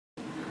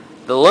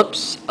The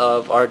lips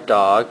of our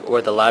dog,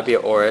 or the labia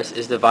oris,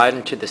 is divided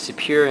into the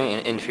superior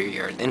and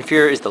inferior. The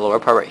inferior is the lower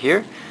part right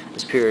here. The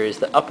superior is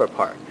the upper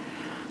part.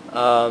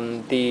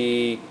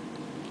 The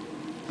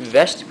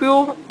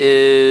vestibule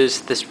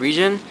is this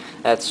region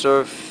that's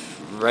sort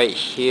of right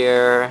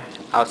here,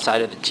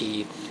 outside of the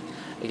teeth,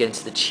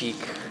 against the cheek.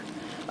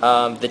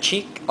 The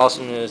cheek,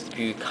 also known as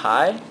the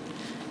bucci,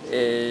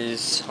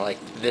 is like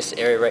this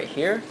area right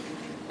here,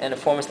 and it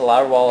forms the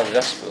lateral wall of the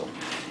vestibule.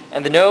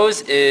 And the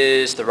nose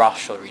is the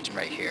rostral region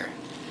right here.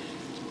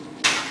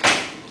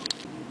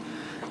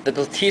 The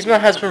Platysma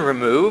has been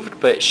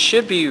removed, but it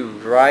should be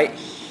right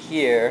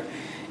here,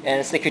 and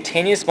it's the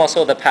cutaneous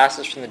muscle that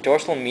passes from the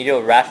dorsal and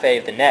medial raphe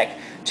of the neck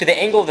to the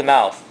angle of the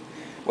mouth,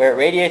 where it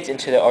radiates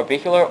into the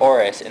orbicular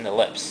oris in the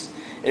lips.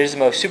 It is the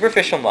most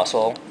superficial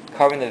muscle,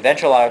 covering the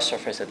ventrolateral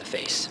surface of the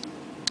face.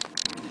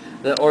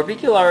 The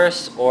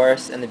Orbicularis,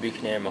 oris, and the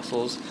Buccinator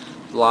muscles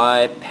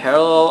lie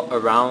parallel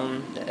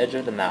around the edge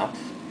of the mouth,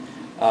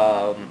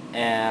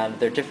 and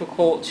they're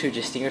difficult to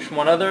distinguish from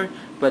one another,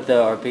 but the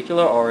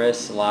orbicular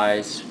oris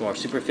lies more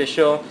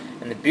superficial,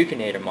 and the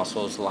Buccinator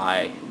muscles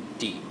lie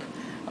deep.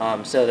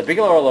 So the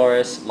orbicular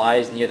oris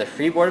lies near the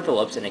freeboard of the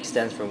lips and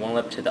extends from one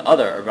lip to the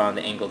other around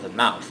the angle of the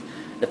mouth.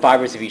 The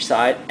fibers of each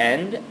side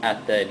end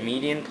at the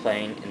median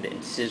plane in the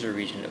incisor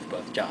region of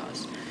both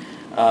jaws.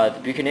 The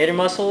Buccinator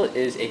muscle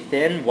is a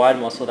thin, wide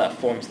muscle that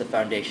forms the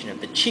foundation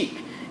of the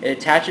cheek. It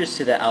attaches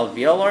to the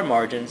alveolar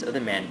margins of the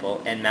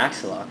mandible and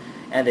maxilla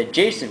and the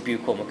adjacent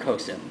buccal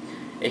mucosa.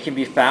 It can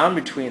be found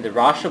between the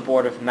rostral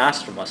border of the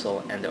masseter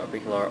muscle and the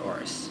orbicular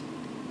oris.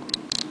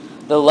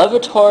 The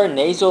Levator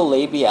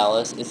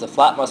nasolabialis is a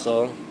flat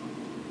muscle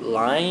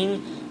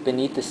lying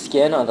beneath the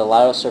skin on the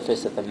lateral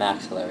surface of the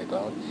maxillary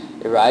bone.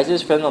 It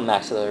rises from the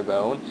maxillary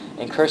bone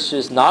and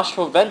curses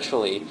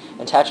nostril-ventrally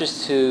and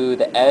attaches to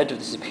the edge of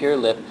the superior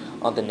lip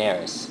on the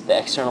nares, the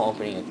external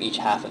opening of each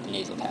half of the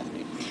nasal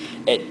cavity.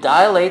 It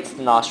dilates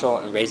the nostril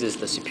and raises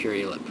the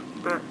superior lip.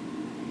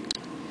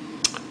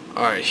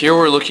 Alright, here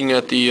we're looking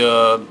at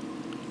the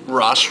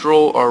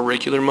rostral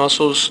auricular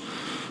muscles,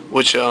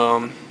 which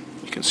you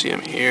can see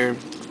them here.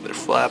 They're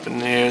flapping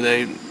there.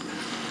 They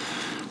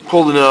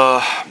holding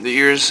the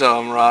ears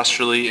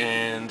rostrally,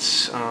 and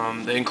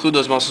they include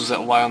those muscles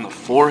that lie on the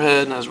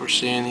forehead, as we're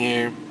seeing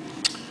here,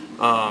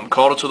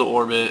 caudal to the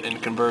orbit,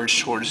 and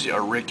converge towards the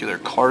auricular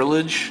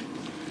cartilage.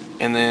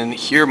 And then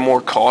here,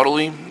 more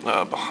caudally,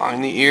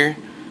 behind the ear.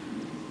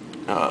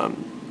 You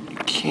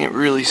can't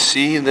really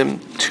see them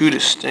too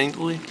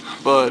distinctly,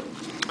 but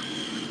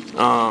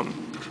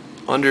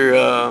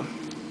under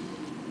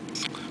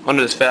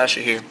this fascia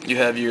here, you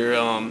have your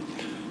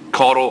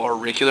caudal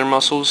auricular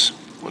muscles,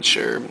 which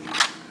are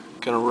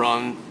going to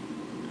run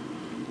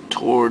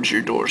towards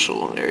your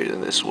dorsal area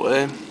this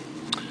way.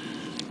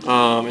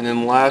 And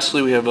then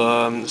lastly, we have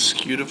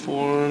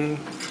Scutiform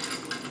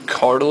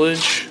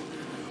cartilage,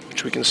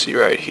 which we can see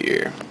right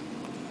here.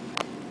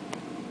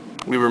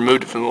 We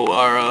removed it from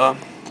our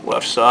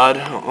left side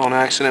on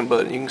accident,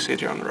 but you can see it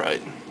here on the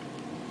right.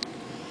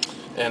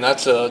 And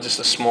that's just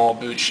a small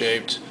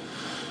boot-shaped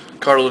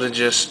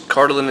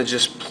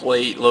cartilaginous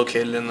plate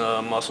located in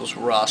the muscles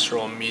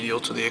rostral and medial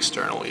to the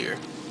external ear.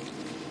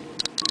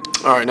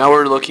 Alright, now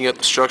we're looking at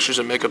the structures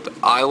that make up the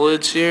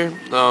eyelids here.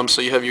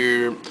 So you have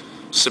your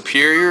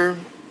superior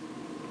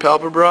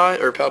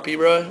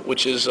palpebrae,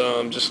 which is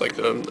just like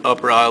the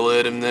upper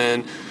eyelid, and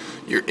then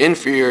your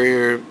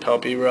inferior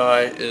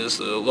palpebrae is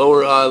the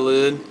lower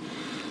eyelid.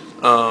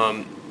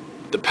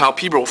 The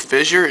palpebral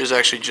fissure is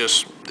actually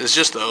just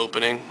the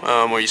opening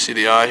where you see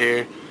the eye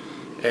here.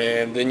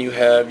 And then you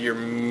have your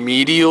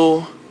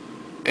medial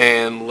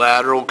and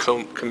lateral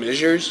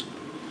commissures,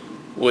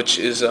 which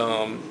is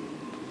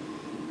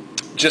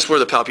just where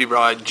the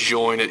palpebrae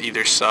join at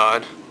either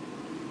side.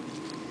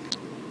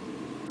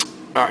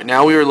 Alright,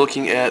 now we are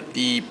looking at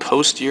the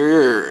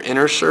posterior or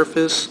inner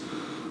surface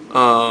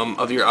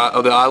of the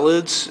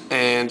eyelids,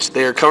 and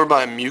they are covered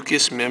by a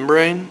mucous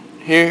membrane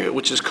here,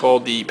 which is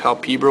called the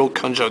palpebral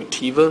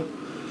conjunctiva.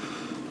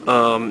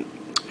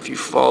 If you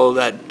follow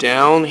that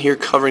down, here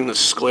covering the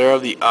sclera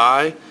of the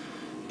eye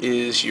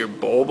is your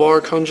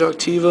bulbar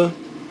conjunctiva,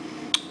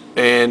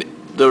 and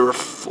the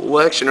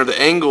reflection or the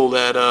angle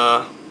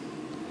that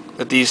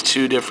these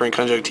two different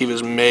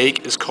conjunctivas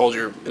make is called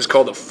the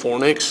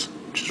Fornix,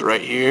 which is right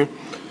here.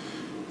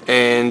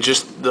 And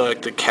just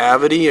the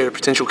cavity or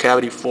potential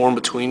cavity formed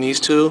between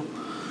these two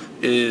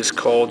is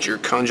called your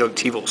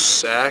conjunctival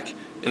sac,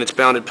 and it's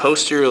bounded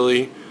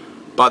posteriorly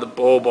by the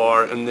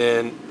bulbar and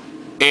then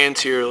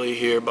anteriorly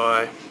here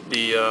by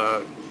the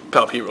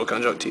palpebral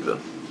conjunctiva.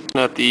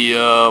 At the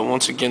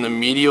once again the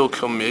medial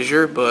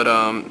commissure, but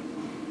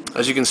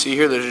as you can see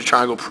here, there's a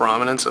triangle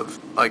prominence of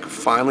like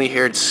finely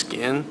haired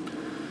skin,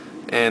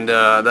 and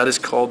that is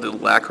called the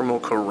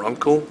Lacrimal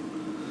Caruncle.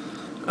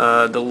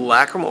 The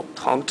lacrimal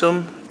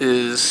punctum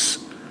is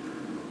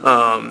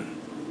a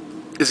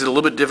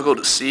little bit difficult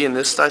to see in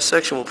this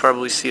dissection. We'll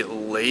probably see it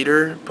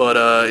later, but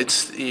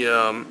it's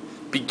the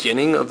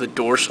beginning of the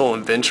dorsal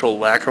and ventral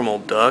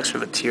lacrimal ducts, or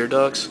the tear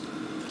ducts,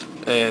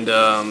 and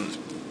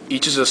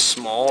each is a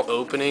small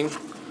opening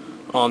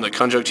on the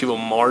conjunctival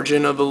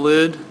margin of the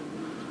lid,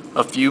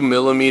 a few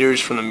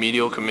millimeters from the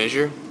medial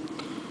commissure,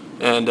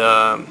 and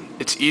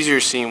it's easier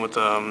seen with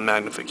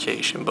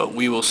magnification, but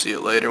we will see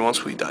it later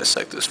once we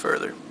dissect this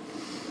further.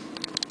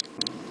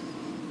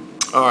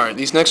 Alright,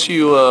 these next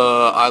few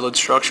eyelid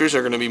structures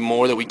are going to be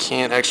more that we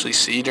can't actually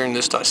see during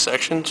this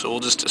dissection, so we'll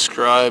just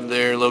describe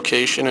their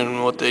location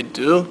and what they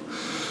do.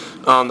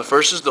 The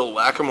first is the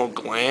lacrimal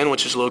gland,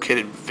 which is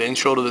located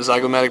ventral to the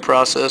zygomatic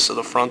process of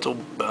the frontal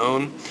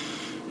bone,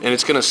 and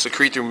it's going to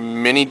secrete through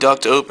many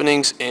duct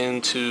openings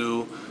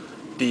into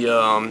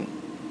the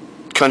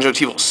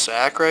conjunctival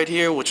sac right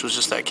here, which was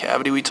just that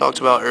cavity we talked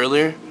about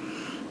earlier.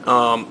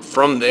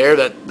 From there,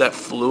 that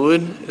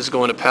fluid is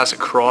going to pass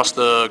across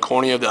the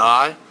cornea of the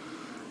eye,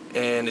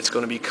 and it's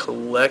going to be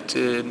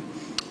collected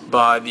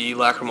by the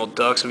lacrimal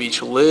ducts of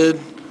each lid,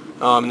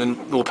 and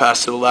then we'll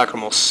pass to the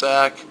lacrimal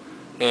sac,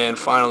 and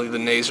finally the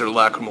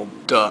nasolacrimal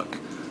duct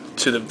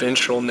to the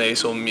ventral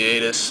nasal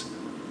meatus,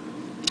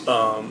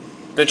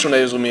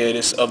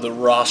 of the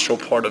rostral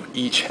part of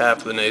each half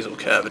of the nasal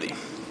cavity.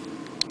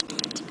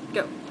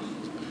 Go.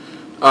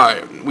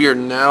 Alright, we are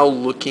now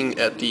looking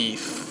at the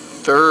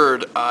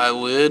third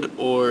eyelid,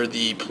 or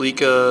the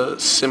Plica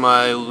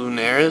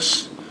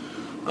semilunaris,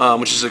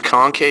 which is a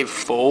concave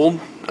fold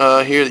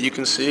here that you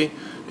can see.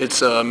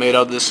 It's made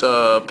out of this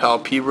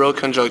Palpebral,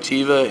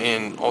 conjunctiva,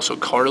 and also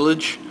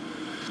cartilage,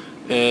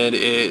 and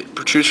it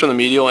protrudes from the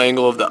medial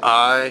angle of the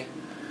eye,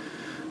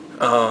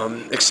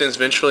 extends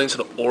ventrally into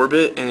the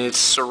orbit, and it's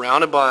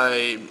surrounded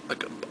by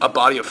like a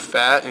body of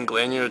fat and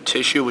glandular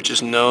tissue, which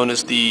is known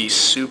as the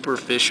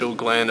superficial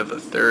gland of the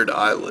third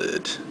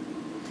eyelid.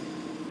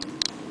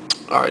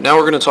 Alright, now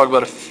we're going to talk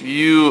about a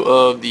few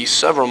of the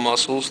several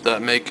muscles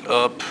that make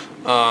up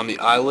the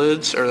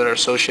eyelids, or that are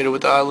associated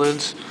with the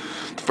eyelids.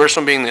 The first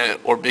one being the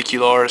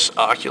Orbicularis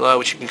oculi,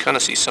 which you can kind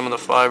of see some of the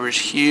fibers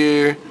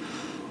here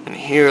and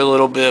here a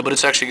little bit, but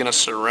it's actually going to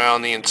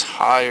surround the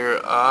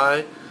entire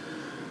eye.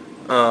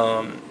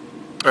 And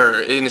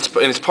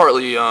it's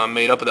partly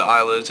made up of the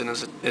eyelids, and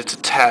it's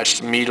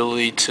attached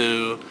medially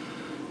to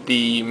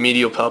the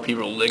medial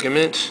palpebral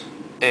ligament,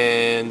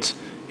 and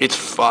its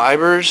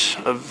fibers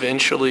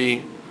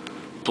eventually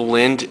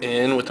blend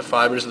in with the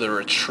fibers of the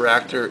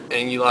retractor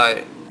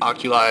anguli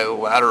oculi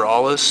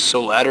lateralis.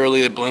 So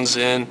laterally it blends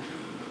in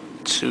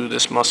to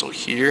this muscle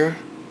here,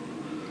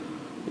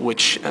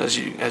 which as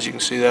you can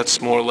see, that's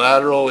more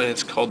lateral, and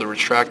it's called the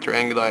retractor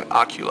anguli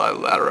oculi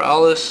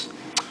lateralis.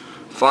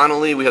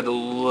 Finally, we have the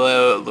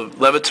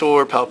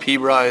Levator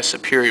Palpebrae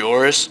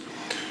superioris,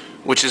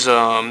 which is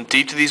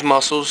deep to these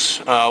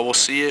muscles. We'll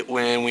see it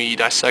when we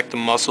dissect the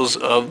muscles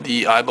of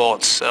the eyeball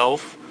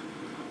itself,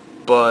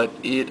 but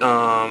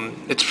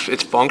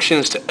its function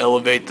is to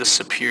elevate the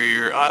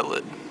superior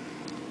eyelid.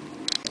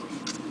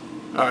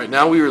 Alright,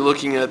 now we were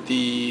looking at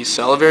the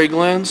salivary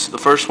glands. The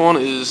first one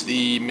is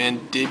the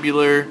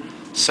mandibular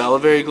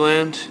salivary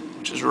gland,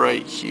 which is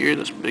right here,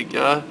 this big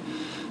guy.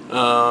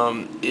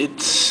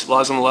 It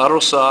lies on the lateral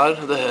side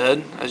of the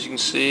head, as you can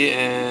see,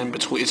 and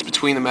it's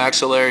between the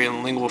maxillary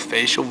and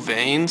linguofacial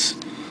veins.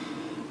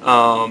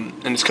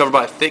 And it's covered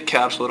by a thick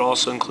capsule that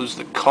also includes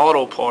the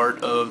caudal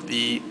part of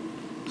the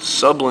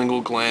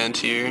sublingual gland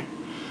here.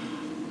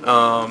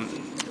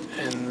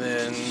 And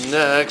then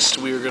next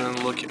we are going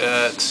to look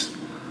at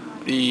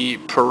the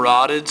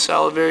parotid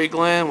salivary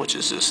gland, which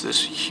is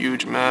this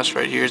huge mass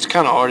right here. It's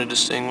kind of hard to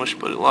distinguish,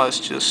 but it lies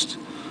just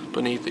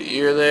beneath the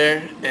ear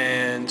there.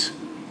 And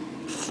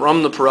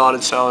from the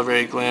parotid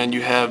salivary gland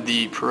you have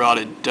the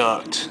parotid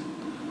duct,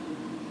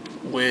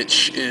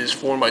 which is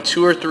formed by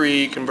 2 or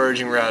 3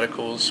 converging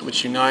radicals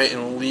which unite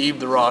and leave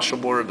the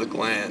rostral border of the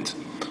gland.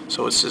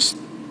 So it's just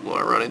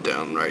running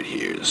down right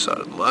here,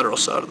 the lateral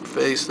side of the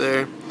face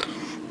there.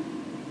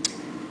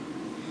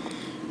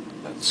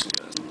 That's good.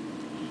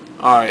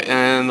 Alright,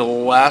 and the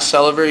last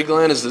salivary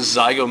gland is the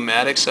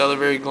zygomatic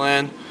salivary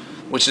gland,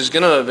 which is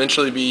going to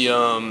eventually be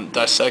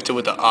dissected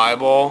with the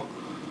eyeball,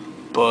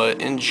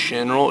 but in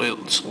general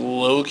it's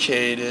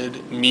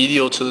located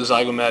medial to the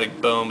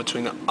zygomatic bone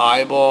between the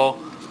eyeball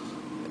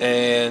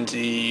and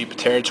the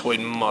pterygoid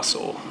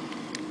muscle.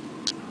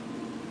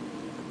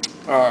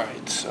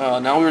 Alright,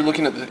 now we're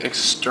looking at the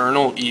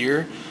external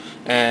ear,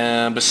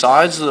 and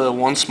besides the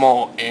one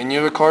small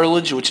annular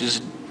cartilage, which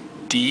is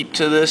deep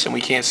to this and we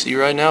can't see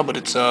right now, but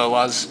it's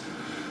lies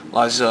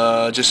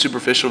just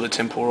superficial to the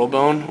temporal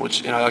bone,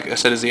 which, like I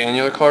said, is the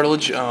annular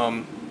cartilage.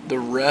 The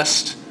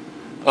rest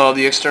of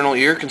the external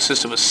ear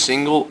consists of a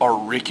single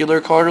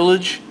auricular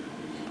cartilage,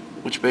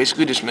 which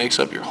basically just makes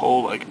up your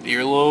whole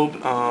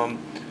earlobe,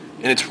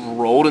 and it's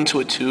rolled into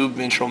a tube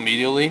ventral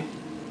medially,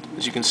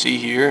 as you can see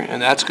here, and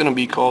that's going to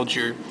be called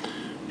your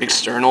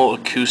external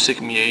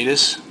acoustic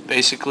meatus,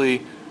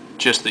 basically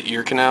just the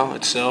ear canal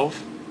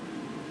itself.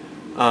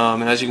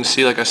 And as you can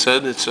see, like I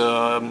said, it's the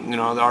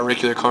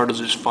auricular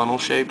cartilage is funnel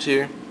shaped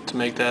here to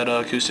make that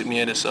acoustic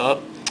meatus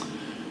up.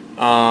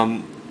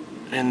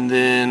 And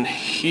then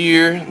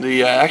here,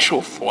 the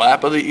actual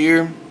flap of the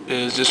ear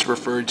is just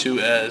referred to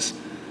as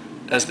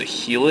the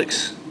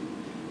helix.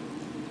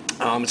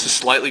 It's a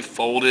slightly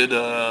folded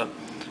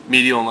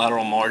medial and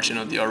lateral margin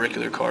of the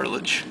auricular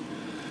cartilage.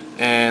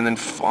 And then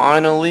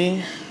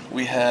finally,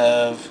 we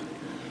have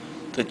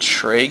the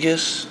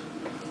tragus,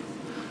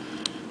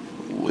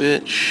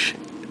 which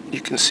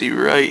you can see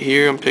right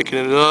here. I'm picking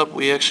it up.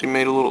 We actually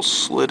made a little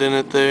slit in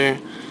it there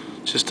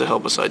just to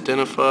help us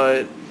identify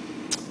it.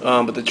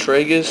 But the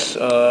tragus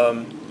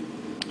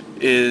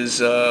is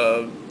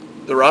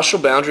the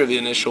rostral boundary of the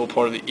initial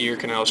part of the ear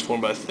canal is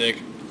formed by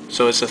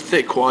so it's a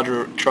thick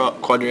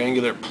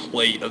quadrangular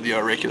plate of the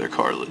auricular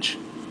cartilage.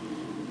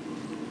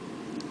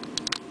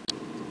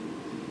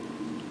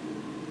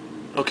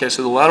 Okay,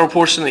 so the lateral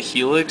portion of the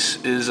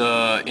helix is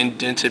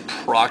indented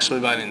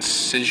proximally by an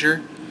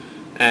incisure,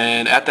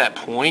 and at that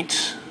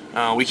point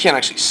we can't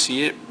actually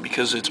see it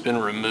because it's been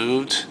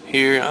removed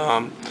here.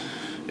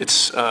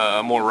 It's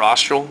more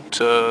rostral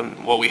to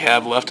what we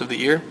have left of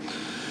the ear,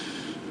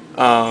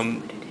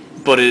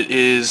 but it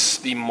is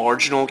the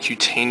marginal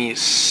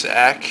cutaneous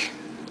sac,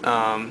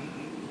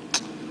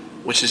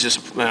 which is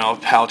just a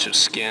pouch of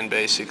skin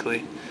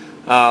basically.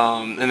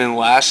 And then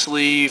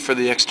lastly, for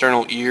the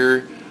external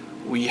ear,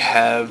 we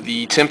have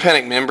the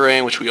tympanic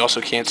membrane, which we also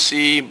can't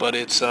see, but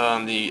it's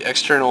the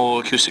external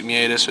acoustic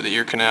meatus, or the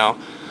ear canal,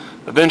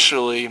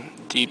 eventually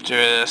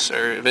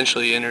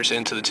enters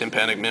into the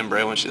tympanic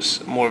membrane, which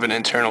is more of an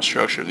internal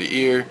structure of the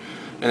ear.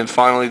 And then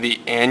finally, the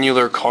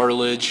annular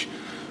cartilage,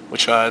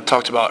 which I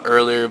talked about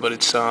earlier, but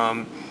it's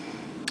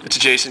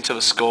adjacent to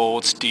the skull.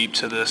 It's deep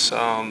to this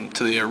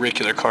to the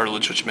auricular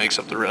cartilage, which makes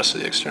up the rest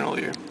of the external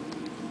ear.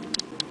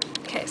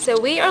 Okay,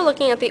 so we are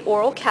looking at the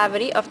oral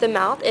cavity of the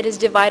mouth. It is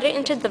divided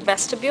into the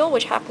vestibule,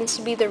 which happens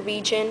to be the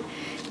region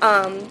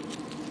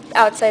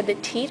outside the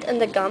teeth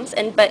and the gums,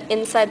 but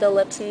inside the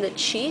lips and the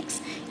cheeks,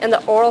 and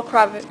the oral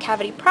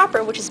cavity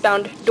proper, which is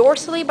bound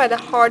dorsally by the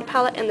hard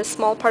palate and the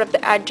small part of the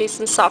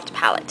adjacent soft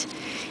palate.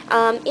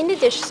 In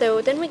addition,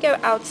 so then we go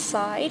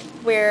outside,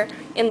 where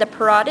in the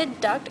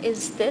parotid duct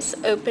is this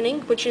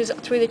opening, which is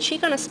through the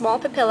cheek on a small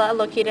papilla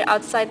located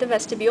outside the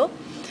vestibule.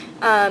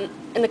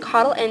 In the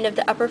caudal end of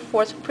the upper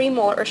fourth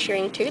premolar or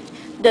shearing tooth,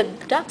 the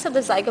ducts of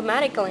the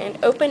zygomatic gland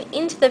open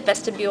into the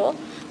vestibule,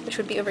 which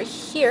would be over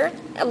here,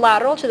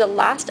 lateral to the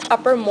last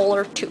upper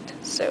molar tooth,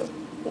 so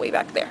way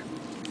back there.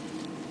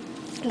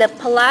 The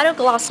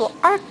palatoglossal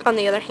arc, on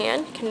the other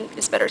hand,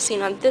 is better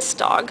seen on this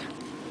dog,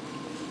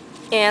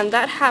 and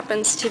that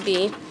happens to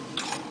be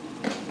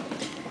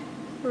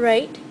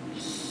right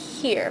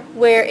here,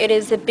 where it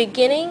is the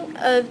beginning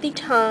of the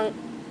tongue,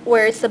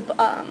 where it's the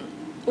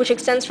which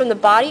extends from the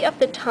body of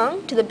the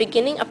tongue to the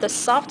beginning of the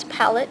soft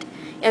palate,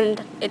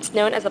 and it's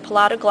known as the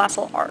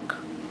palatoglossal arc.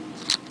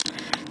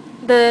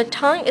 The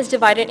tongue is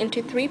divided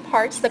into three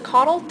parts. The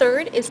caudal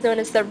third is known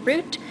as the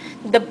root.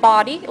 The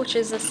body, which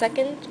is the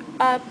second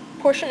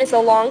portion, is a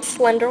long,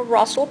 slender,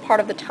 rostral part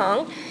of the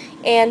tongue,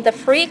 and the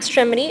free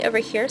extremity over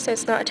here, so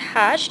it's not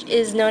attached,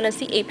 is known as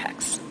the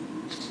apex.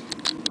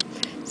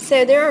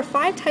 So there are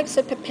 5 types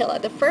of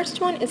papilla. The first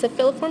one is a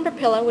filiform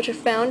papilla, which are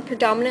found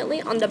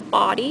predominantly on the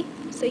body,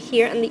 so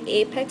here on the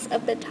apex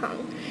of the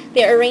tongue.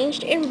 They are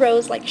arranged in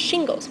rows like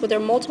shingles, with their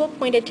multiple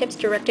pointed tips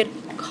directed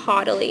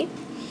caudally.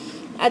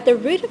 At the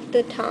root of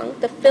the tongue,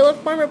 the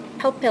filiform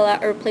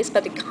papilla are replaced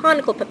by the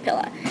conical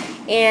papilla,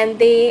 and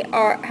they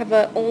have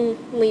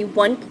only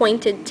one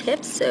pointed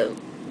tip, so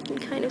you can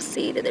kind of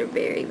see that they're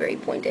very, very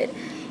pointed.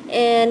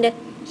 And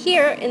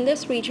here in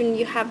this region,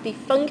 you have the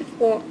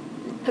fungiform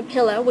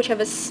papilla, which have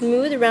a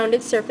smooth,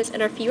 rounded surface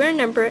and are fewer in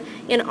number.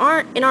 In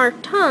our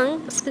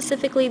tongue,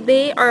 specifically,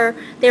 they are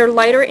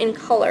lighter in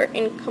color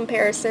in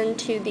comparison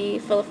to the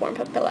filiform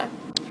papilla.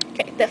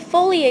 Okay, the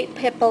foliate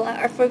papilla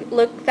are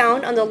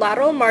found on the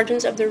lateral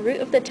margins of the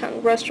root of the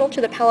tongue, rostral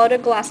to the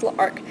palatoglossal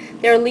arc.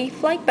 They are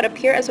leaf-like but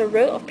appear as a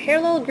row of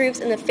parallel grooves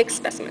in the fixed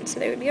specimen. So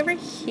they would be over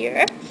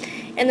here.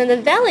 And then the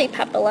vellae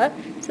papilla,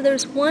 so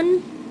there's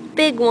one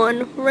big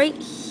one right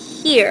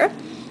here,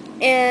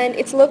 and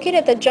it's located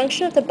at the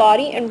junction of the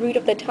body and root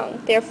of the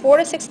tongue. They are 4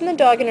 to 6 in the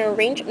dog and are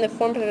arranged in the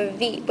form of a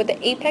V, with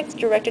the apex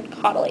directed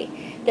caudally.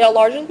 They are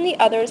larger than the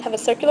others, have a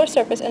circular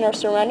surface, and are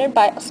surrounded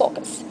by a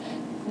sulcus.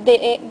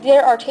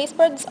 There are taste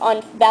buds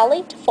on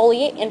vellae,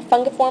 foliate, and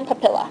fungiform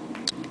papilla.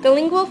 The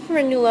lingual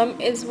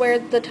frenulum is where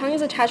the tongue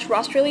is attached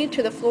rostrally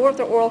to the floor of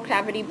the oral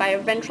cavity by a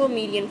ventral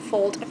median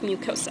fold of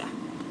mucosa.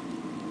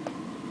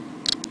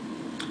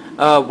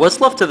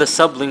 What's left of the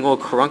sublingual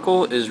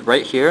caruncle is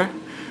right here,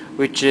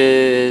 which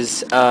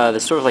is the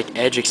sort of like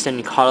edge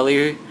extending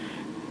caudally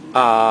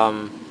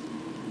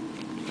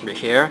right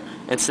here.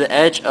 It's the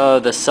edge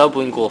of the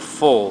sublingual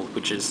fold,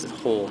 which is the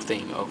whole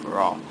thing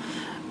overall.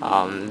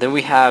 Then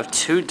we have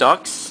 2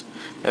 ducts.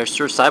 They're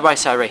sort of side by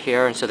side right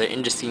here, and so they're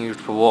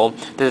indistinguishable.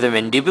 They're the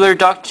mandibular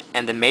duct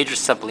and the major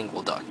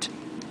sublingual duct.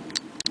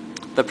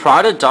 The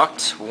parotid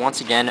duct,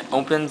 once again,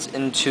 opens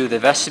into the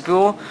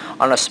vestibule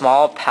on a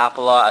small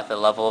papilla at the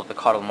level of the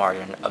caudal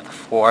margin of the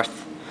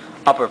 4th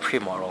upper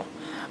premolar.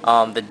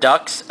 The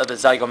ducts of the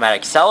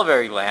zygomatic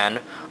salivary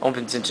gland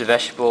opens into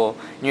vestibule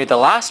near the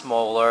last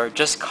molar,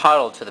 just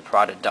caudal to the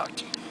parotid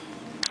duct.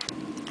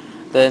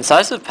 The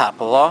incisive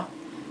papilla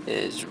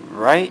is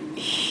right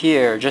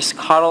here, just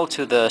caudal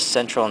to the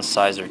central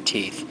incisor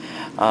teeth.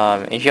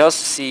 And you can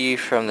also see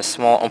from the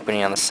small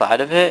opening on the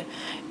side of it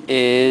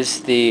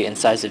is the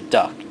incisive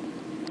duct.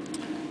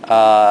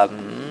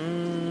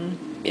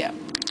 Yeah.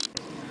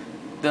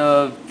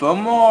 The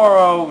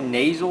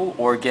vomeronasal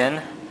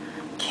organ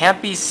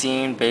can't be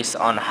seen based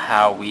on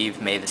how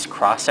we've made this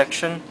cross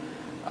section,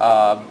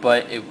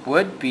 but it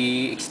would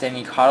be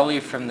extending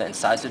caudally from the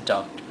incisive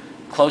duct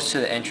close to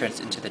the entrance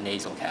into the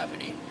nasal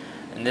cavity.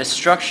 And this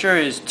structure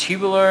is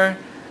tubular,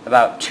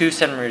 about 2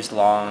 centimeters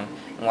long,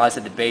 and lies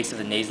at the base of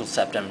the nasal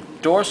septum,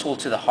 dorsal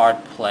to the hard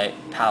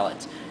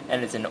palate,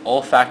 and is an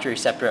olfactory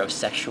receptor of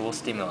sexual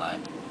stimuli.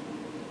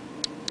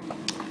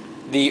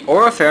 The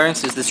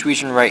oropharynx is this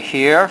region right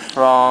here,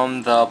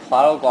 from the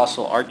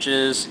palatoglossal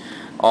arches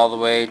all the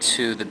way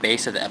to the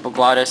base of the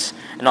epiglottis,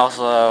 and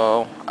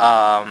also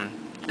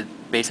the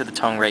base of the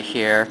tongue right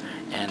here,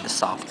 and the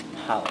soft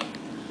palate.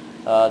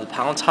 The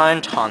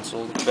palatine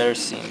tonsil, better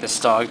seeing this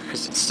dog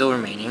because it's still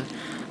remaining,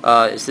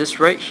 is this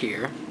right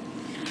here.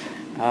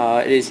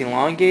 It is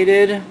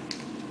elongated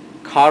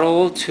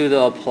caudal to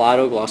the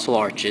palatoglossal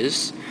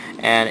arches,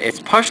 and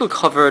it's partially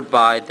covered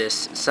by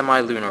this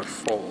semilunar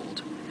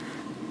fold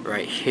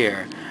right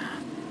here.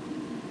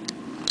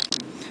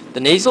 The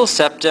nasal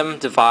septum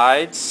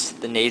divides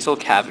the nasal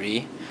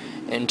cavity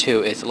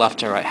into its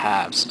left and right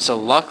halves. So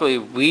luckily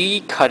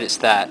we cut it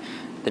so that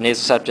the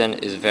nasal septum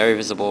is very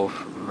visible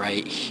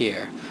right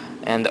here.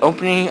 And the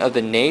opening of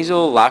the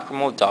nasal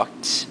lacrimal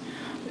duct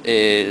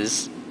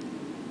is,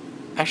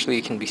 actually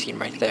it can be seen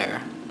right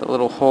there, the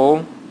little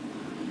hole.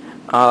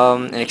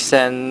 It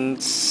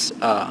extends,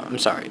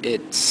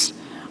 it's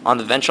on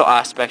the ventral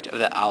aspect of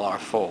the alar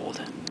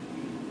fold.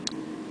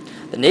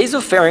 The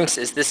nasopharynx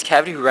is this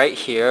cavity right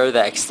here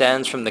that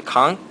extends from the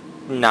coani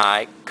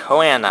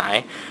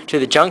to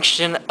the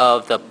junction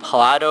of the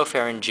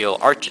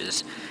palatopharyngeal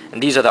arches.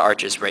 And these are the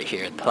arches right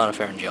here, the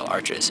palatopharyngeal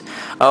arches.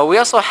 We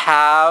also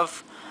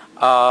have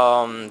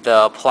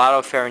the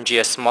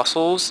palatopharyngeus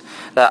muscles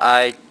that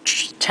I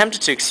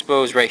attempted to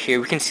expose right here.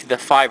 We can see the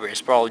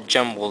fibers, but all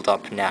jumbled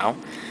up now.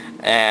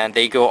 And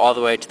they go all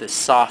the way to the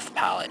soft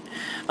palate.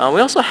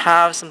 We also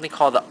have something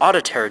called the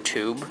auditory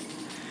tube.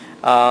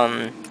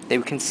 That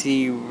we can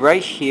see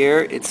right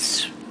here.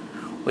 It's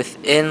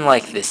within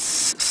like this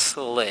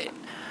slit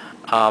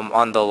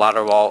on the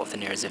lateral wall of the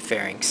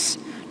nasopharynx,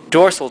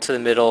 dorsal to the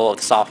middle of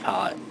the soft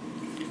palate.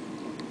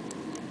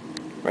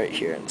 Right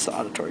here in this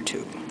auditory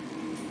tube.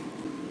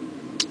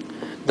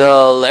 The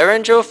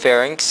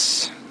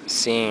laryngopharynx,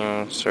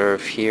 seen sort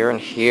of here and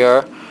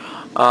here,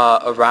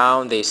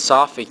 around the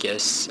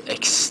esophagus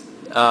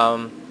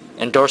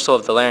and dorsal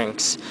of the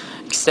larynx,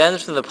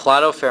 extends from the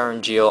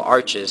palatopharyngeal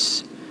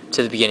arches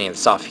to the beginning of the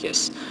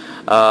esophagus.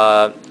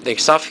 The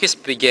esophagus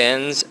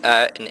begins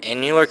at an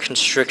annular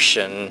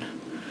constriction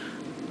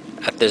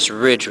at this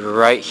ridge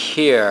right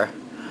here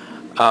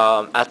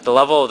at the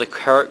level of the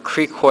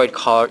cricoid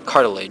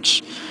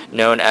cartilage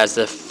known as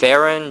the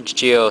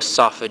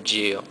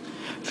pharyngoesophageal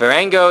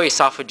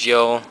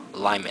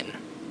limen.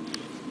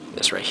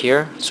 This right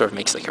here sort of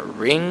makes like a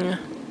ring,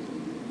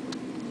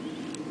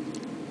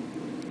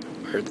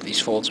 where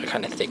these folds are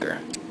kind of thicker.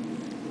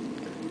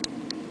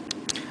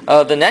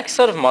 The next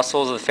set of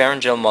muscles, the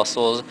pharyngeal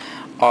muscles,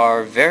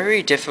 are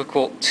very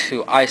difficult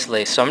to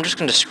isolate, so I'm just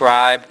going to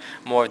describe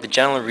more of the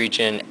general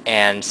region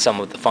and some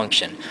of the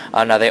function.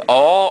 Now they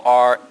all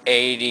are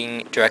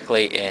aiding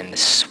directly in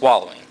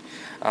swallowing,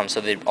 so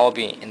they'd all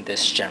be in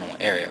this general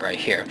area right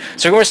here.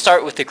 So we're going to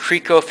start with the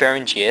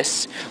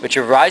cricopharyngeus, which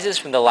arises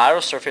from the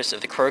lateral surface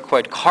of the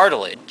cricoid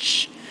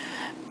cartilage,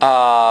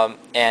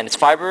 and its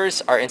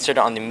fibers are inserted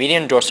on the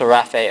median dorsal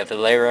raphe of the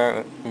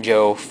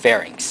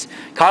laryngopharynx.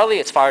 Caudally,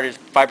 its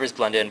fibers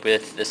blend in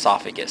with the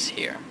esophagus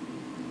here.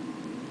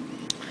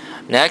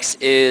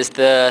 Next is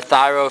the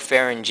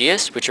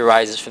thyropharyngeus, which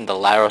arises from the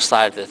lateral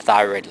side of the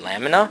thyroid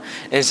lamina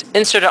and is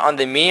inserted on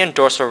the median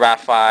dorsal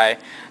raphe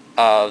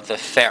of the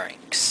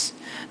pharynx.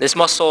 This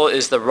muscle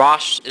is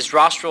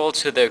rostral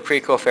to the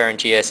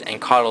cricopharyngeus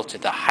and caudal to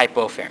the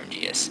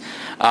hypopharyngeus.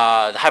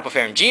 The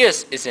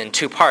hypopharyngeus is in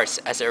two parts,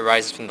 as it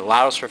arises from the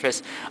lateral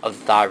surface of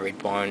the thyroid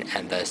bone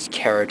and the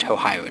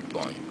keratohyoid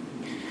bone.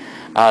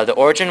 The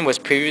origin was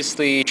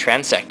previously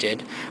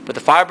transected, but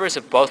the fibers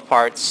of both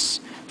parts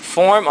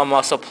form a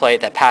muscle plate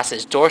that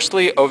passes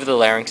dorsally over the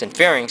larynx and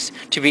pharynx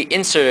to be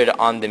inserted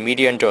on the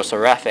median dorsal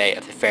raphe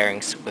of the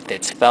pharynx with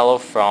its fellow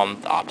from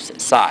the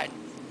opposite side.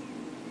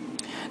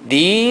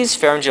 These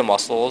pharyngeal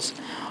muscles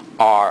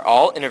are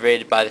all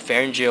innervated by the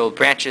pharyngeal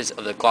branches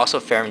of the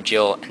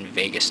glossopharyngeal and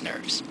vagus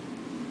nerves.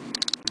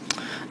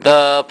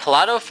 The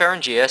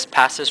palatopharyngeus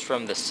passes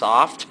from the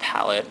soft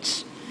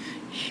palate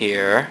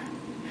here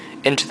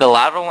into the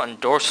lateral and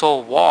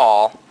dorsal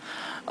wall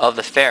of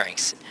the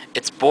pharynx.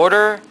 Its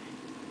border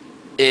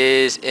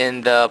is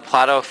in the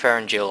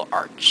palatopharyngeal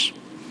arch.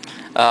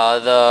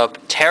 The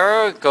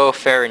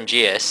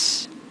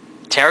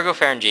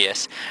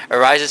pterygopharyngeus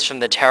arises from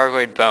the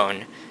pterygoid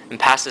bone and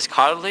passes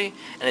caudally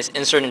and is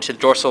inserted into the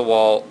dorsal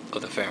wall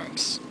of the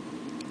pharynx.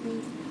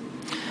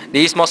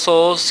 These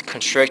muscles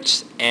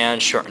constrict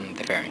and shorten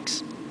the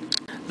pharynx.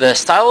 The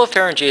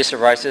stylopharyngeus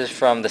arises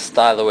from the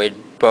styloid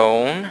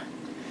bone,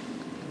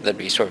 that'd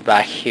be sort of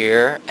back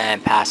here,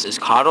 and passes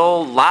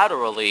caudal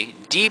laterally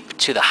deep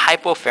to the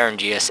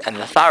hypopharyngeus and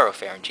the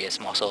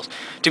thyropharyngeus muscles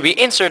to be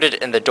inserted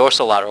in the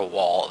dorsolateral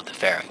wall of the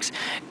pharynx.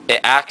 It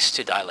acts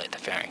to dilate the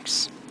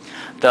pharynx.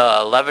 The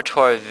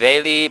levator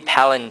veli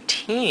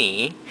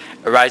palantini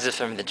arises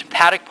from the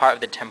tympanic part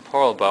of the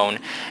temporal bone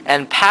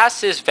and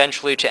passes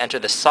ventrally to enter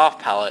the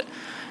soft palate,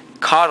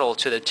 caudal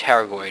to the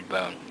pterygoid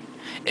bone.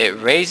 It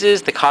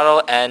raises the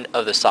caudal end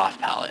of the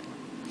soft palate.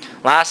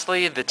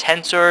 Lastly, the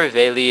tensor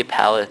veli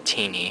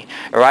palatini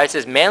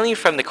arises mainly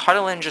from the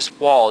cartilaginous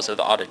walls of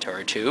the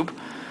auditory tube.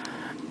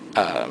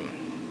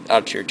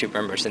 Auditory tube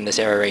members in this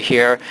area right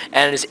here,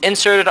 and is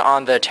inserted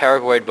on the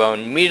pterygoid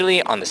bone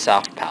medially on the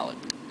soft palate.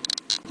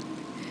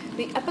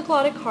 The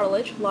epiglottic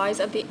cartilage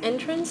lies at the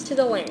entrance to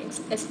the larynx.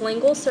 Its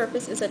lingual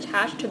surface is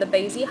attached to the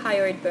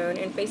basihyoid bone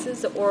and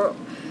faces the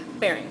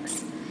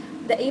oropharynx.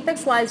 The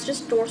apex lies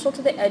just dorsal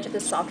to the edge of the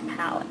soft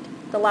palate.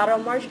 The lateral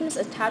margin is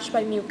attached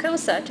by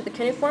mucosa to the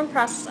cuneiform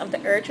process of the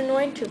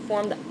arytenoid to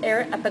form the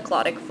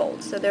epiglottic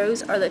fold. So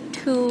those are the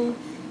two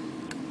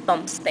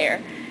bumps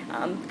there.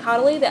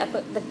 Caudally, the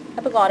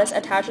epiglottis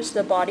attaches to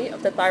the body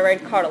of the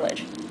thyroid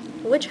cartilage,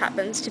 which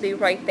happens to be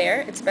right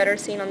there. It's better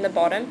seen on the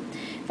bottom.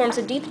 Forms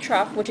a deep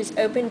trough which is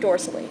open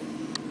dorsally.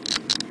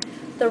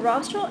 The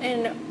rostral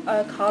and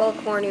caudal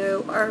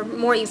cornea are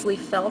more easily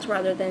felt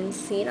rather than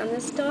seen on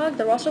this dog.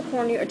 The rostral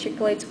cornea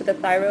articulates with the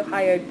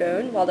thyrohyoid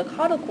bone, while the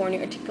caudal cornea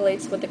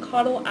articulates with the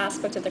caudal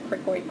aspect of the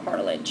cricoid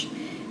cartilage.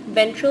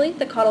 Ventrally,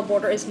 the caudal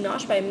border is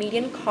notched by a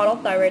median caudal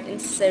thyroid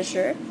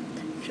incisure,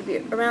 which should be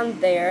around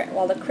there,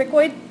 while the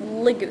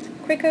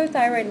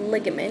cricothyroid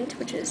ligament,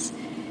 which is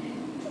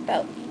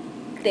about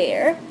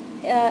there,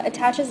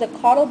 attaches the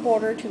caudal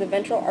border to the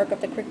ventral arc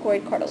of the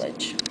cricoid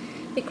cartilage.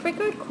 The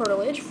cricoid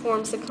cartilage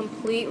forms a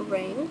complete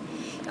ring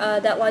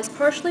that lies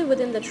partially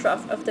within the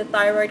trough of the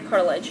thyroid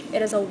cartilage.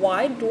 It has a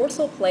wide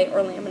dorsal plate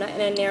or lamina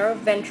and a narrow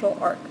ventral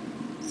arc,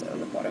 so on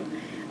the bottom.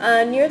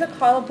 Near the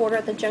caudal border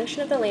at the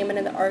junction of the lamina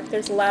and the arc,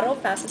 there's a lateral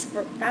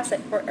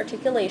facet for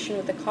articulation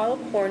with the caudal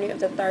cornea of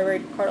the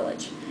thyroid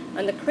cartilage.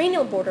 On the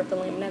cranial border of the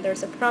lamina,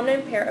 there's a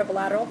prominent pair of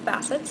lateral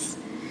facets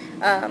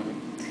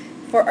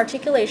for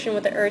articulation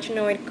with the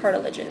arytenoid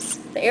cartilages.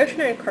 The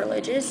arytenoid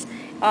cartilages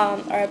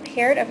are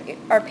paired,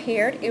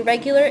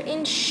 irregular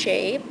in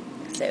shape,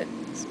 so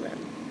it's around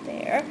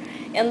there,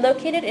 and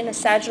located in a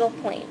sagittal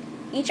plane.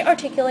 Each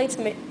articulates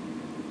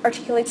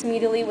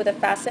medially with a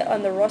facet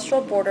on the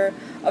rostral border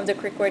of the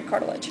cricoid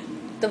cartilage.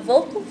 The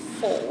vocal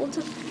fold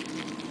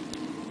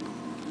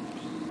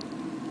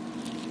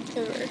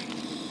over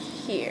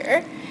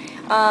here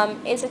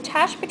is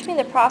attached between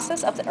the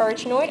process of the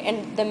arytenoid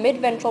and the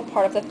mid-ventral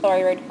part of the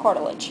thyroid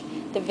cartilage.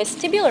 The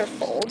vestibular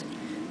fold,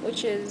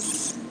 which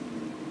is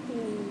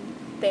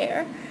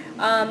there,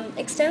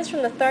 extends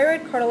from the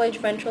thyroid cartilage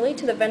ventrally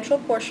to the ventral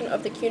portion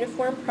of the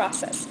cuneiform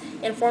process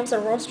and forms a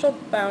rostral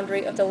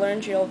boundary of the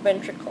laryngeal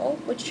ventricle,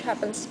 which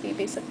happens to be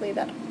basically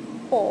that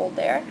hole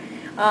there.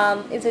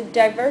 Is a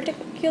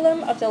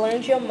diverticulum of the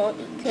laryngeal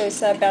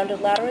mucosa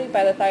bounded laterally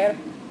by the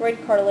thyroid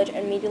cartilage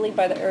and medially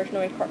by the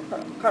arytenoid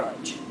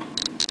cartilage.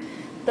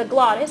 The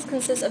glottis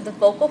consists of the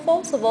vocal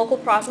folds, the vocal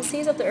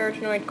processes of the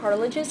arytenoid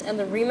cartilages, and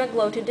the rima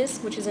glottidis,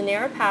 which is a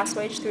narrow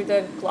passage through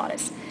the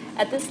glottis.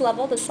 At this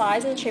level, the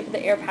size and shape of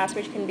the air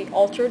passage can be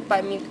altered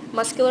by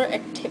muscular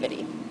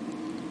activity.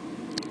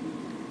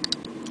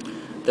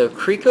 The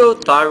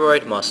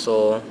cricothyroid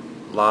muscle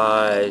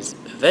lies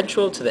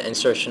ventral to the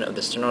insertion of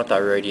the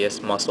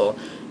sternothyroideus muscle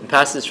and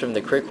passes from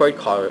the cricoid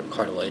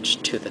cartilage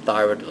to the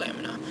thyroid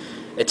lamina.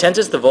 It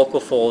tenses the vocal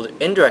fold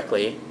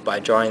indirectly by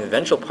drawing the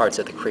ventral parts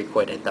of the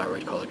cricoid and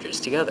thyroid cartilages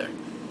together.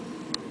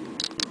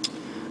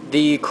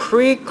 The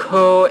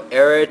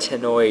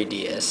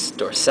cricoarytenoideus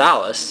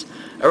dorsalis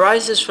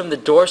arises from the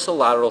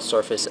dorsolateral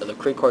surface of the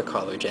cricoid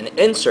cartilage and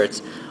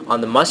inserts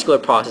on the muscular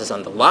process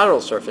on the lateral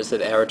surface of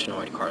the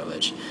arytenoid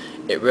cartilage.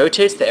 It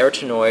rotates the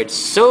arytenoid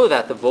so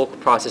that the vocal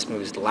process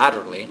moves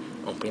laterally,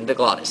 opening the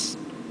glottis.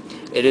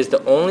 It is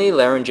the only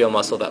laryngeal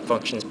muscle that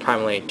functions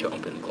primarily to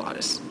open the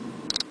glottis.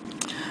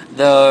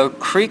 The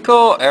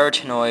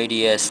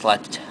cricoarytenoideus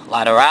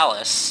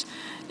lateralis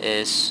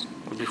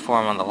would be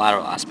formed on the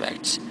lateral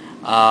aspect.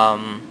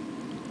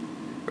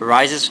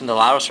 Arises from the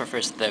lateral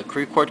surface of the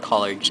cricoid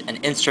cartilage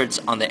and inserts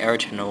on the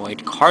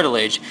arytenoid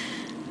cartilage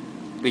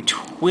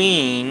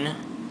between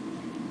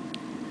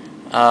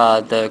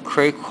the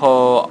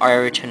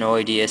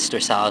cricoarytenoideus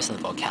dorsalis and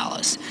the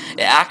vocalis.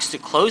 It acts to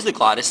close the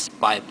glottis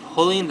by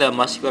pulling the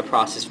muscular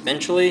process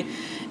ventrally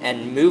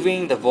and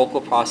moving the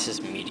vocal process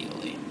medially.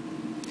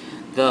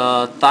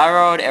 The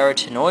thyroid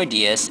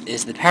arytenoideus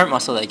is the parent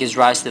muscle that gives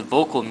rise to the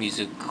vocal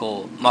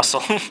musical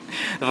muscle, the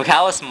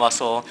vocalis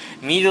muscle,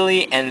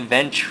 medially and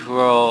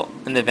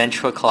the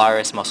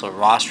ventricularis muscle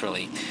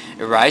rostrally.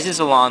 It rises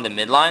along the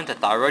midline of the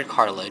thyroid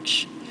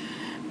cartilage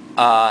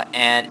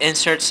and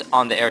inserts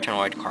on the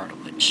arytenoid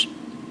cartilage.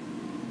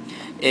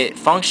 It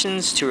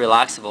functions to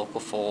relax the vocal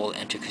fold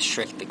and to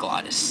constrict the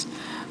glottis.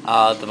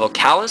 The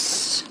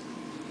vocalis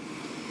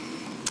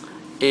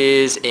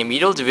is a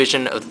medial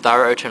division of the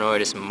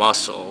thyroarytenoides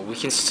muscle. We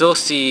can still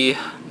see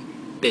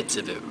bits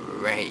of it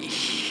right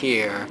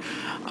here.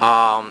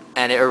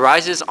 And it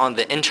arises on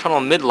the internal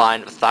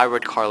midline of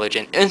thyroid cartilage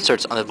and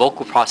inserts on the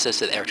vocal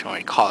process of the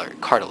arytenoid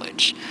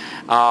cartilage.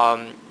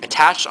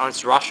 Attached on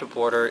its rostral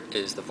border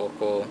is the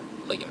vocal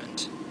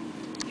ligament.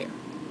 Here.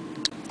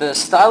 The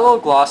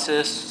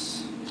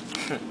styloglossus,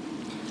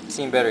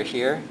 seen better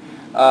here,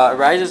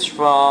 arises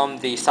from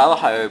the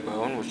stylohyoid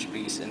bone, which would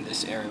be in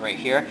this area right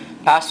here,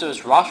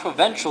 passes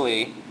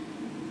rostroventrally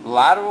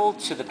lateral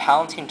to the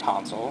palatine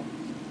tonsil,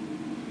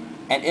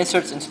 and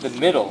inserts into the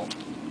middle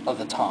of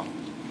the tongue.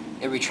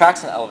 It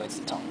retracts and elevates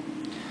the tongue.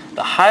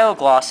 The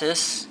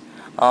hyoglossus,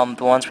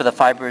 the ones where the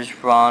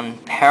fibers run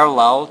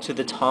parallel to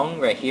the tongue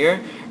right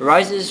here,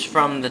 arises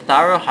from the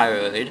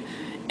thyrohyoid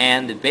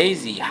and the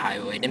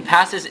basihyoid and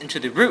passes into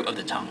the root of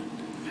the tongue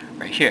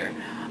right here.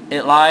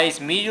 It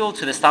lies medial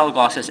to the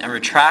styloglossus and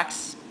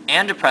retracts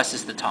and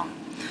depresses the tongue.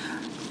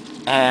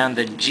 And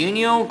the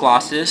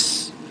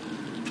genioglossus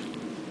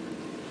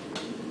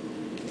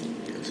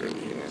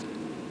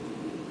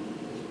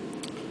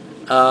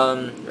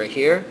right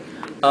here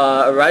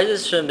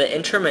arises from the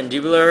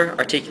intermandibular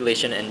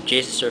articulation and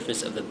adjacent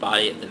surface of the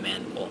body of the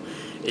mandible.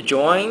 It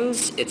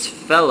joins its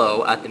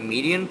fellow at the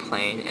median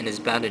plane and is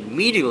bounded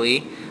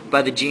medially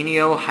by the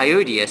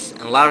geniohyoideus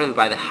and laterally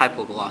by the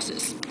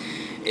hypoglossus.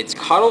 Its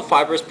caudal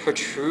fibers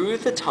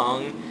protrude the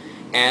tongue,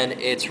 and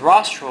its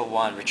rostral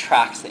one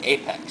retracts the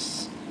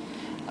apex.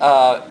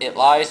 It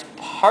lies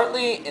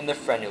partly in the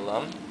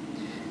frenulum,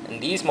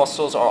 and these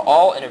muscles are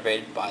all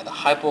innervated by the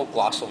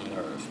hypoglossal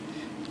nerve,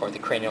 or the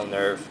cranial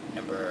nerve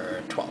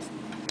number 12.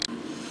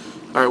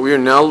 Alright, we are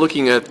now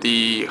looking at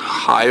the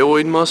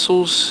hyoid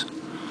muscles.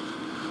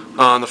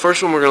 The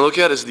first one we're going to look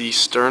at is the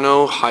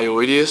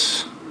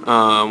sternohyoideus,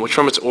 which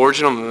from its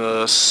origin on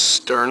the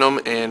sternum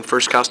and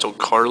first costal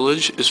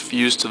cartilage is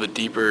fused to the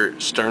deeper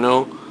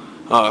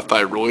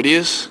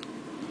sternothyroideus.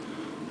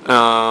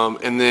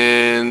 And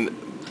then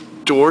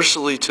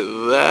dorsally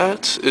to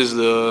that is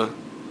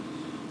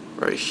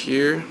right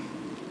here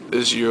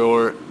is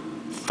your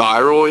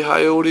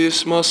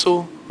thyrohyoideus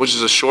muscle, which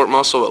is a short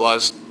muscle that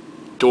lies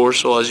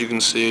dorsal, as you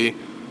can see,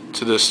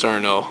 to the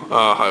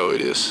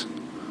sternohyoideus.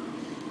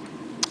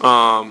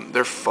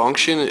 Their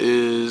function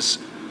is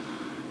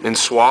in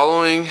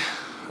swallowing,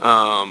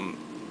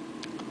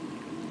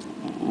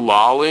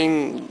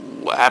 lolling,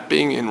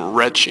 lapping, and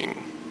retching.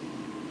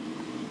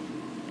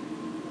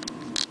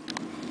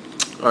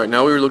 Alright,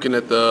 now we were looking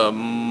at the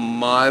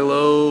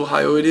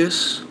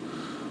mylohyoideus,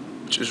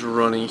 which is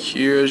running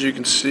here, as you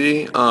can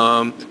see.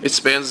 It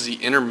spans the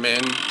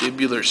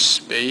intermandibular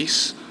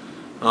space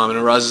and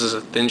arises as a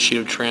thin sheet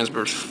of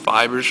transverse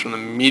fibers from the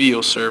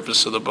medial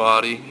surface of the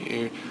body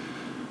here,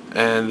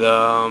 and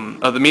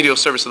the medial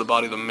surface of the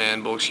body of the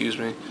mandible, excuse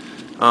me,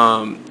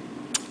 and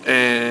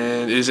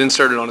is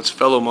inserted on its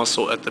fellow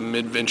muscle at the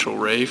mid-ventral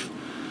raphe.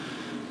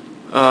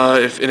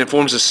 And it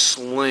forms a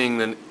sling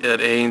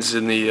that aids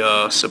in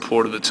the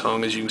support of the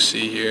tongue, as you can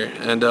see here.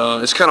 And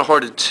it's kind of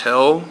hard to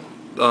tell.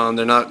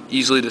 They're not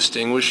easily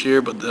distinguished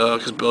here, but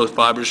because both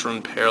fibers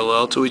run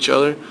parallel to each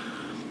other.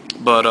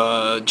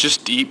 But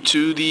just deep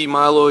to the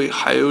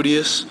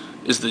mylohyoideus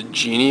is the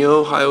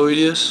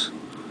geniohyoideus,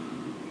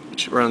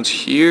 which runs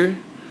here.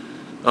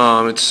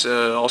 It's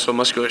also a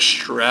muscular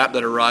strap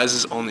that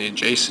arises on the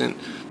adjacent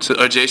to the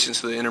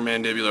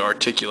intermandibular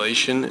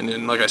articulation, and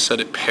then, like I said,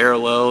 it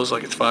parallels,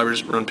 like its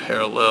fibers run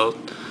parallel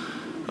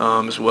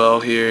as well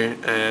here,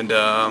 and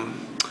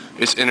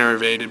it's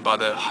innervated by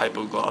the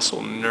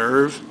hypoglossal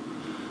nerve.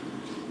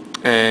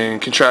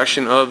 And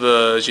contraction of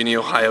the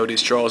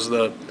geniohyoideus draws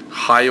the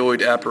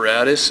hyoid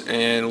apparatus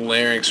and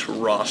larynx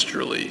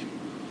rostrally.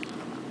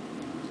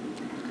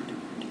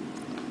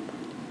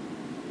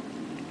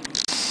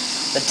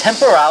 The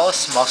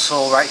temporalis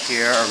muscle right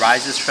here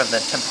arises from the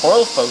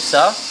temporal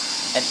fossa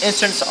and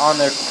inserts on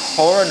the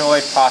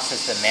coronoid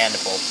process of the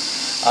mandible.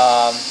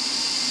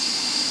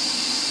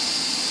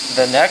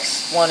 The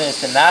next one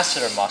is the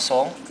masseter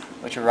muscle,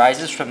 which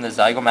arises from the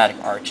zygomatic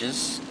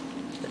arches,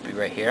 that'd be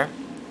right here,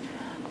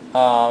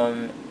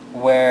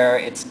 where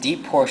its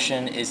deep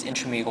portion is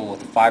intramedullal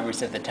with the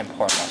fibers of the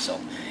temporal muscle.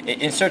 It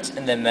inserts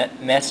in the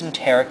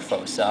mesenteric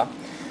fossa,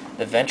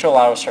 the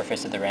ventrolateral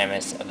surface of the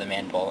ramus of the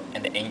mandible,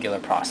 and the angular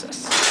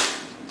process.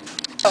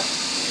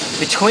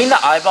 Between the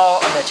eyeball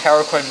and the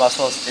pterygoid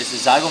muscles is the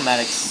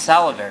zygomatic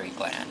salivary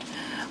gland.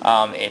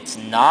 It's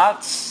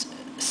not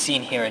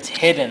seen here, it's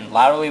hidden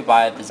laterally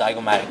by the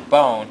zygomatic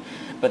bone,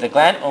 but the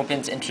gland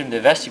opens into the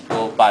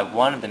vestibule by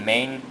one of the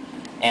main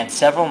and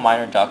several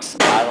minor ducts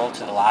lateral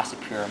to the last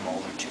superior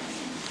molar tooth.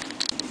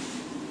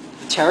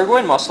 The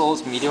pterygoid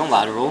muscles, medial and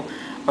lateral,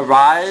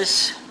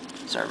 arise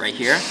from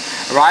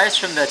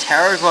the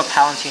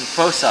pterygopalatine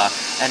fossa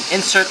and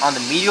insert on the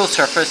medial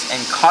surface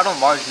and caudal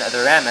margin of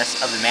the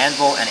ramus of the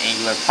mandible and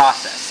angular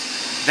process,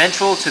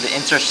 ventral to the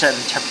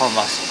intersecting temporal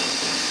muscle.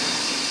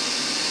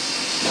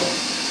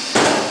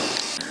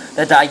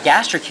 The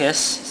digastricus,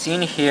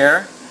 seen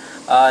here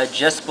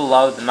just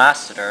below the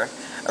masseter,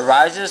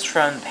 arises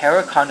from the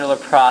pericondylar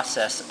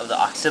process of the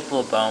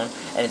occipital bone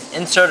and is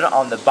inserted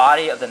on the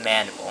body of the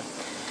mandible.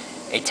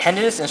 A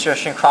tendinous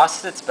insertion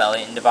crosses its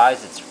belly and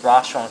divides its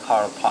rostral and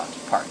caudal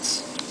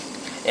parts.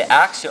 It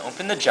acts to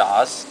open the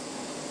jaws,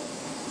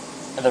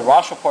 and the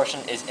rostral portion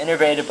is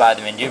innervated by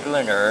the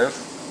mandibular nerve,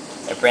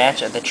 a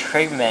branch of the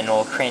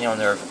tegmental cranial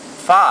nerve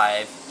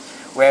 5,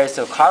 whereas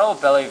the caudal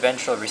belly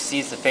ventral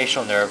receives the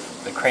facial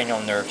nerve, the cranial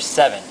nerve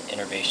 7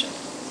 innervation.